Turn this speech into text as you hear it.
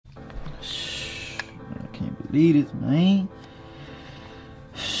believe this, man.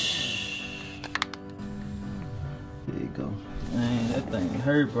 There you go. Man, that thing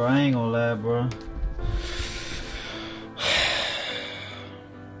hurt, bro. I ain't gonna lie, bro.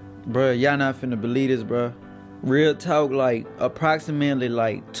 Bro, y'all not finna believe this, bro. Real talk, like approximately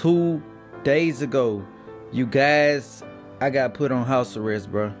like 2 days ago, you guys, I got put on house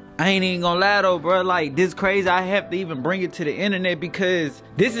arrest, bro. I ain't even gonna lie though, bro. Like, this crazy. I have to even bring it to the internet because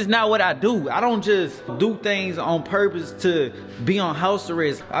this is not what I do. I don't just do things on purpose to be on house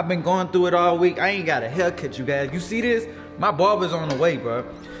arrest. I've been going through it all week. I ain't got a haircut, you guys. You see this? My barber's on the way, bro.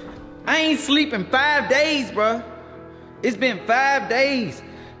 I ain't sleeping 5 days, bro. It's been 5 days.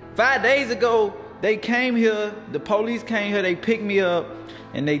 5 days ago, they came here, the police came here, they picked me up,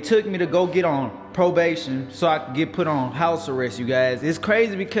 and they took me to go get on probation so I could get put on house arrest, you guys. It's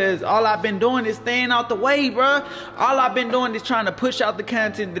crazy because all I've been doing is staying out the way, bro. All I've been doing is trying to push out the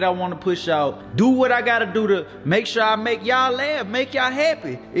content that I want to push out. Do what I gotta do to make sure I make y'all laugh, make y'all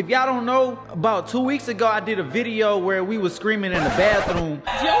happy. If y'all don't know, about 2 weeks ago, I did a video where we was screaming in the bathroom.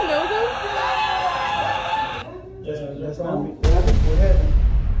 Do y'all know them? That's not me. What happened?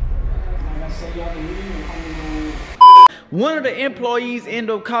 One of the employees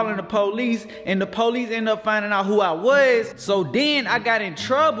ended up calling the police, and the police ended up finding out who I was. So then I got in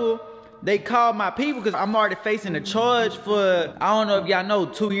trouble. They called my people because I'm already facing a charge for, I don't know if y'all know,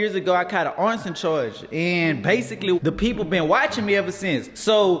 2 years ago I caught an arson charge. And basically the people been watching me ever since.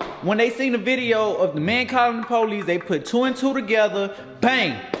 So when they seen the video of the man calling the police, they put 2 and 2 together.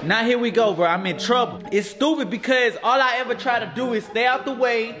 Bang! Now here we go, bro. I'm in trouble. It's stupid because all I ever try to do is stay out the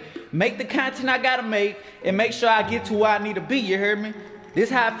way, make the content I gotta make, and make sure I get to where I need to be, you heard me? This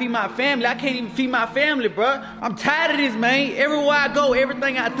how I feed my family. I can't even feed my family, bro. I'm tired of this, man. Everywhere I go,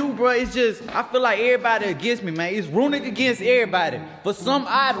 everything I do, bro, it's just, I feel like everybody against me, man. It's Runik against everybody. For some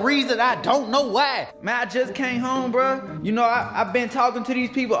odd reason, I don't know why. Man, I just came home, bro. You know, I've been talking to these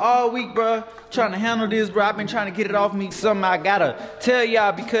people all week, bro, trying to handle this, bro. I've been trying to get it off me. Something I gotta tell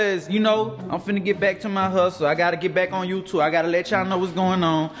y'all because, you know, I'm finna get back to my hustle. I gotta get back on YouTube. I gotta let y'all know what's going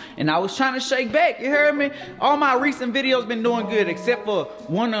on. And I was trying to shake back, you heard me? All my recent videos been doing good except for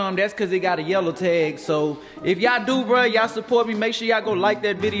one of them. That's because they got a yellow tag. So if y'all do, bro, y'all support me, make sure y'all go like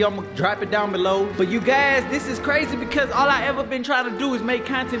that video. I'm gonna drop it down below. But you guys, this is crazy because all I ever been trying to do is make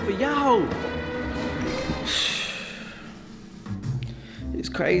content for y'all. It's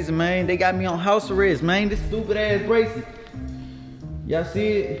crazy, man. They got me on house arrest, man. This stupid ass bracelet. Y'all see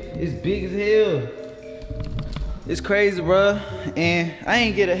it? It's big as hell. It's crazy, bro. And I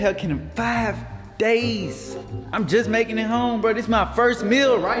ain't get a haircut in 5 days. I'm just making it home, bro. This is my first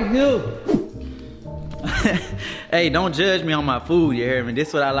meal right here. Hey, don't judge me on my food, you hear me? This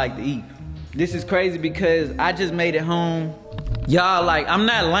is what I like to eat. This is crazy because I just made it home. Y'all, like, I'm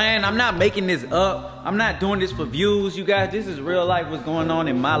not lying. I'm not making this up. I'm not doing this for views, you guys. This is real life, what's going on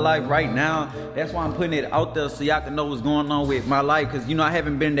in my life right now. That's why I'm putting it out there so y'all can know what's going on with my life. Because, you know, I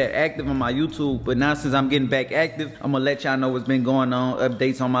haven't been that active on my YouTube. But now since I'm getting back active, I'm going to let y'all know what's been going on,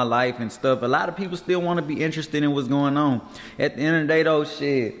 updates on my life and stuff. A lot of people still want to be interested in what's going on. At the end of the day, though,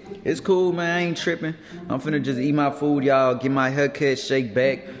 shit, it's cool, man. I ain't tripping. I'm finna just eat my food, y'all. Get my haircut, shake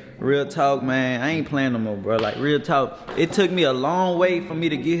back. Real talk, man. I ain't playing no more, bro. Like, real talk. It took me a long way for me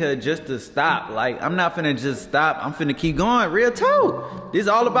to get here just to stop. Like, I'm not finna just stop. I'm finna keep going. Real talk. This is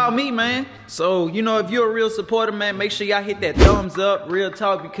all about me, man. So, you know, if you're a real supporter, man, make sure y'all hit that thumbs up. Real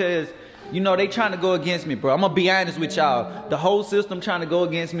talk, because, you know, they trying to go against me, bro. I'm gonna be honest with y'all. The whole system trying to go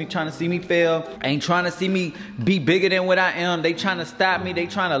against me, trying to see me fail. Ain't trying to see me be bigger than what I am. They trying to stop me. They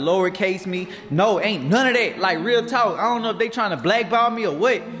trying to lowercase me. No, ain't none of that. Like, real talk. I don't know if they trying to blackball me or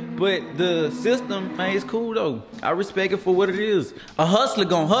what. But the system, man, it's cool though. I respect it for what it is. A hustler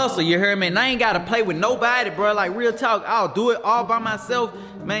gonna hustle, you hear me? And I ain't gotta play with nobody, bro. Like, real talk, I'll do it all by myself.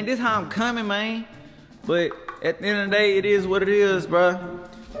 Man, this how I'm coming, man. But at the end of the day, it is what it is, bro.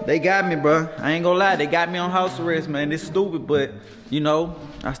 They got me, bro. I ain't gonna lie, they got me on house arrest, man. It's stupid, but, you know,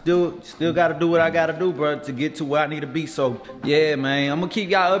 I still gotta do what I gotta do, bro, to get to where I need to be. So, yeah, man, I'm gonna keep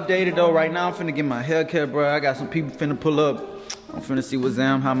y'all updated, though. Right now, I'm finna get my hair cut, bro. I got some people finna pull up. I'm finna see what's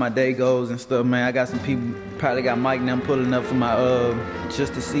down, how my day goes and stuff, man. I got some people, probably got Mike and them pulling up for my,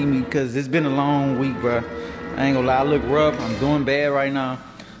 just to see me, because it's been a long week, bro. I ain't gonna lie, I look rough. I'm doing bad right now.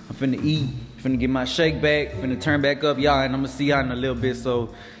 I'm finna eat, finna get my shake back, finna turn back up, y'all, and I'm gonna see y'all in a little bit.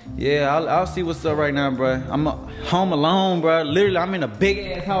 So, yeah, I'll see what's up right now, bro. I'm home alone, bro. Literally, I'm in a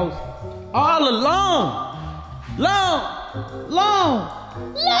big-ass house. All alone. Long.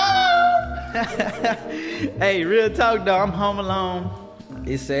 Hey, real talk though, I'm home alone.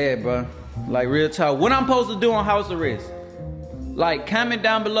 It's sad, bro. Like, real talk. What I'm supposed to do on house arrest? Like, comment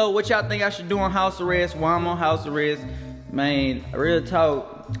down below what y'all think I should do on house arrest, why I'm on house arrest. Man, real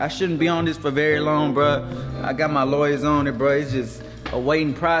talk, I shouldn't be on this for very long, bro. I got my lawyers on it, bro. It's just a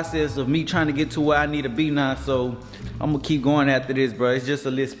waiting process of me trying to get to where I need to be now. So I'm gonna keep going after this, bro. It's just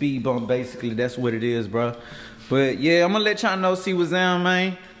a little speed bump, basically. That's what it is, bro. But yeah, I'm gonna let y'all know, see what's down,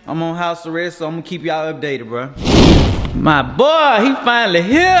 man. I'm on house arrest, so I'm gonna keep y'all updated, bro. My boy, he finally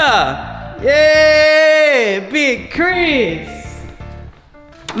here. Yeah, Big Chris.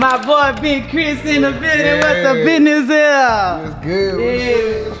 My boy Big Chris in the building. What the business is? What's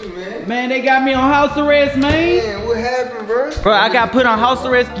good? What's good, man? Man, they got me on house arrest, man. Man, what happened, bro? Bro, I got put on house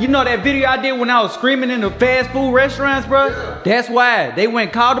arrest. You know that video I did when I was screaming in the fast food restaurants, bro? Yeah. That's why. They went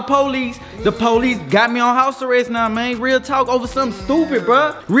and called the police. The police got me on house arrest now, man. Real talk over something stupid,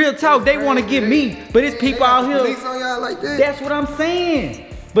 bro. Real talk, they want to get me. But it's people out here. Police on y'all like that? That's what I'm saying.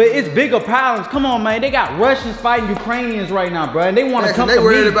 But it's bigger problems. Come on, man. They got Russians fighting Ukrainians right now, bro. And they want to come to me. They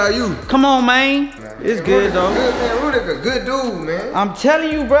worried about you. Come on, man. It's good, though. Good, man. Runik a good dude, man. I'm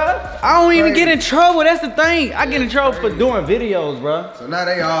telling you, bro. I don't even get in trouble. That's the thing. I get in trouble for doing videos, bro. So now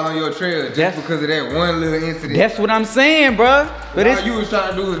they all on your trail just because of that one little incident. That's what I'm saying, bro. But all you was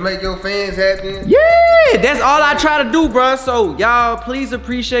trying to do is make your fans happy. Yeah, that's all I try to do, bro. So y'all, please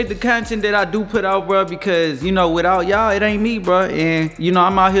appreciate the content that I do put out, bro. Because you know, without y'all, it ain't me, bro. And you know,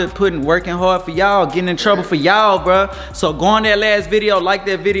 I'm out here working hard for y'all, getting in trouble for y'all, bro. So go on that last video, like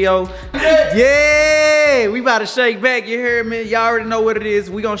that video. Yeah, we about to shake back. You heard me? Y'all already know what it is.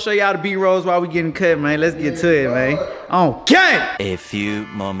 We gonna show y'all the B-rolls while we getting cut, man. Let's get to it, man. Okay. A few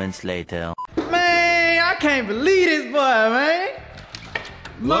moments later. Man, I can't believe this boy, man.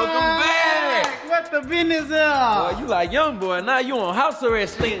 Welcome back. What the business is? Boy, you like young boy. Now you on house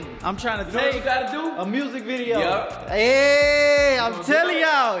arrest thing. I'm trying to You know what you gotta do? a music video. Yup. Hey, I'm telling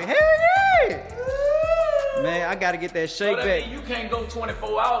y'all. Hell yeah. Man, I gotta get that shake So that back. mean you can't go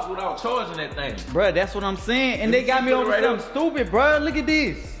 24 hours without charging that thing. Bruh, that's what I'm saying. And they got me over something stupid, bruh. Look at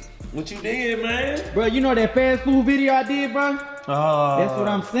this. What you did, man? Bruh, you know that fast food video I did, bruh? That's what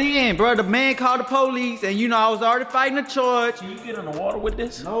I'm saying, bruh. The man called the police, and you know I was already fighting a charge. Can you get in the water with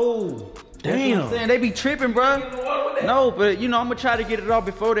this? No. Damn. That's what I'm saying. They be tripping, bruh. Get in the water with that? No, but you know, I'm gonna try to get it off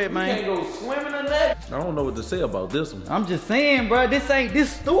before that, man. You can't go swimming in that? I don't know what to say about this one. I'm just saying, bruh, this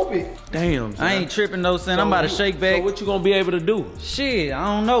stupid. Damn, son. I ain't tripping no, son. I'm about to shake back. So what you gonna be able to do? Shit, I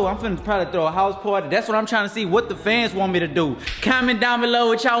don't know. I'm finna probably throw a house party. That's what I'm trying to see, what the fans want me to do. Comment down below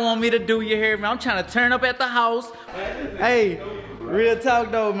what y'all want me to do, you hear me? I'm trying to turn up at the house. Hey, real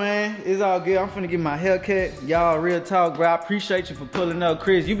talk though, man. It's all good. I'm finna get my hair cut. Y'all, real talk, bro. I appreciate you for pulling up.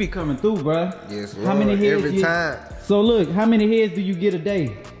 Chris, you be coming through, bro. Yes, Lord. How many heads every time. So look, how many heads do you get a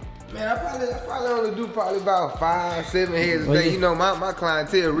day? Man, I probably only do about 5, 7 heads a day. You know, my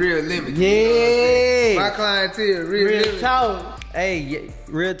clientele real limited. Yeah. You know my clientele real limited. Talk. Hey,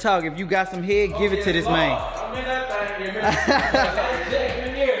 real talk. If you got some head, give it to this man. I'm in that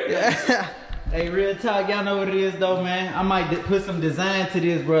thing here. Hey, real talk, y'all know what it is though, man. I might put some design to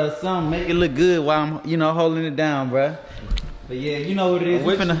this, bro. Something, make it look good while I'm, you know, holding it down, bro. But yeah, you know what it is.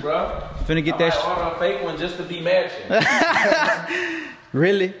 With Finna, you, bro. Finna get that. I order a fake one just to be matching.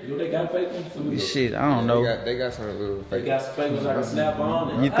 Really? You know they got fake ones? Shit, I don't know. They got some little They fake. got some fake ones I can snap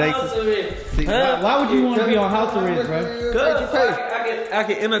on. You think so? See, why would you want to be on house arrest, bro? Cause I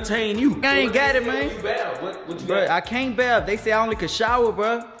can entertain you. I ain't got it, man. What you Bro, got? I can't bath. They say I only could shower,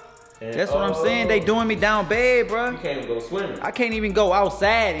 bro. That's what I'm saying. They doing me down bad, bro. You can't even go swimming. I can't even go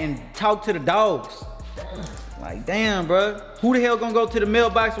outside and talk to the dogs. Like, damn, bro. Who the hell gonna go to the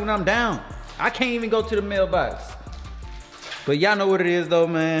mailbox when I'm down? I can't even go to the mailbox. But y'all know what it is though,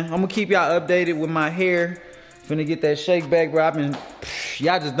 man. I'm gonna keep y'all updated with my hair. Finna get that shake back, bro.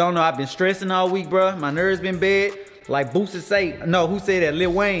 Y'all just don't know. I've been stressing all week, bro. My nerves been bad. Like Boosie say, no, who said that?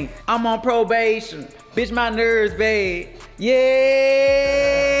 Lil Wayne. I'm on probation. Bitch, my nerves bad.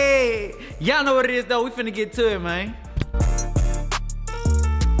 Yeah. Y'all know what it is though. We finna get to it, man.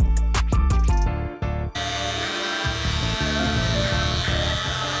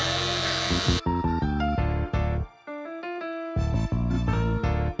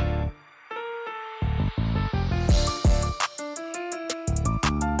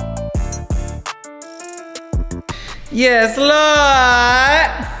 Yes, Lord.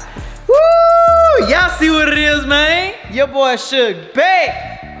 Woo! Y'all see what it is, man? Your boy shook back.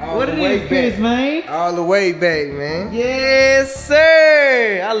 What it is, Chris, man? All the way back, man. Yes,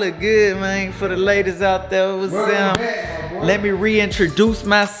 sir. I look good, man. For the ladies out there, what's up? Let me reintroduce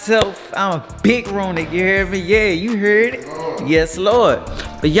myself. I'm a big Runik, you heard me? Yeah, you heard it. Yes, Lord.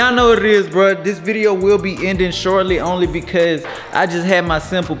 But y'all know what it is, bro. This video will be ending shortly only because I just had my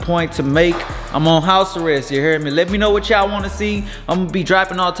simple point to make. I'm on house arrest, you heard me? Let me know what y'all want to see. I'm gonna be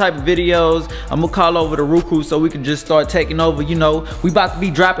dropping all type of videos. I'm gonna call over the Roku so we can just start taking over, you know. We about to be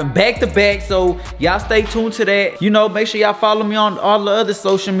dropping back to back, so y'all stay tuned to that. You know, make sure y'all follow me on all the other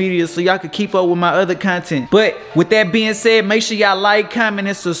social media so y'all can keep up with my other content. But with that being said, make sure y'all like, comment,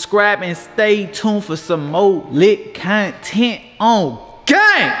 and subscribe, and stay tuned for some more lit content on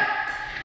Gang!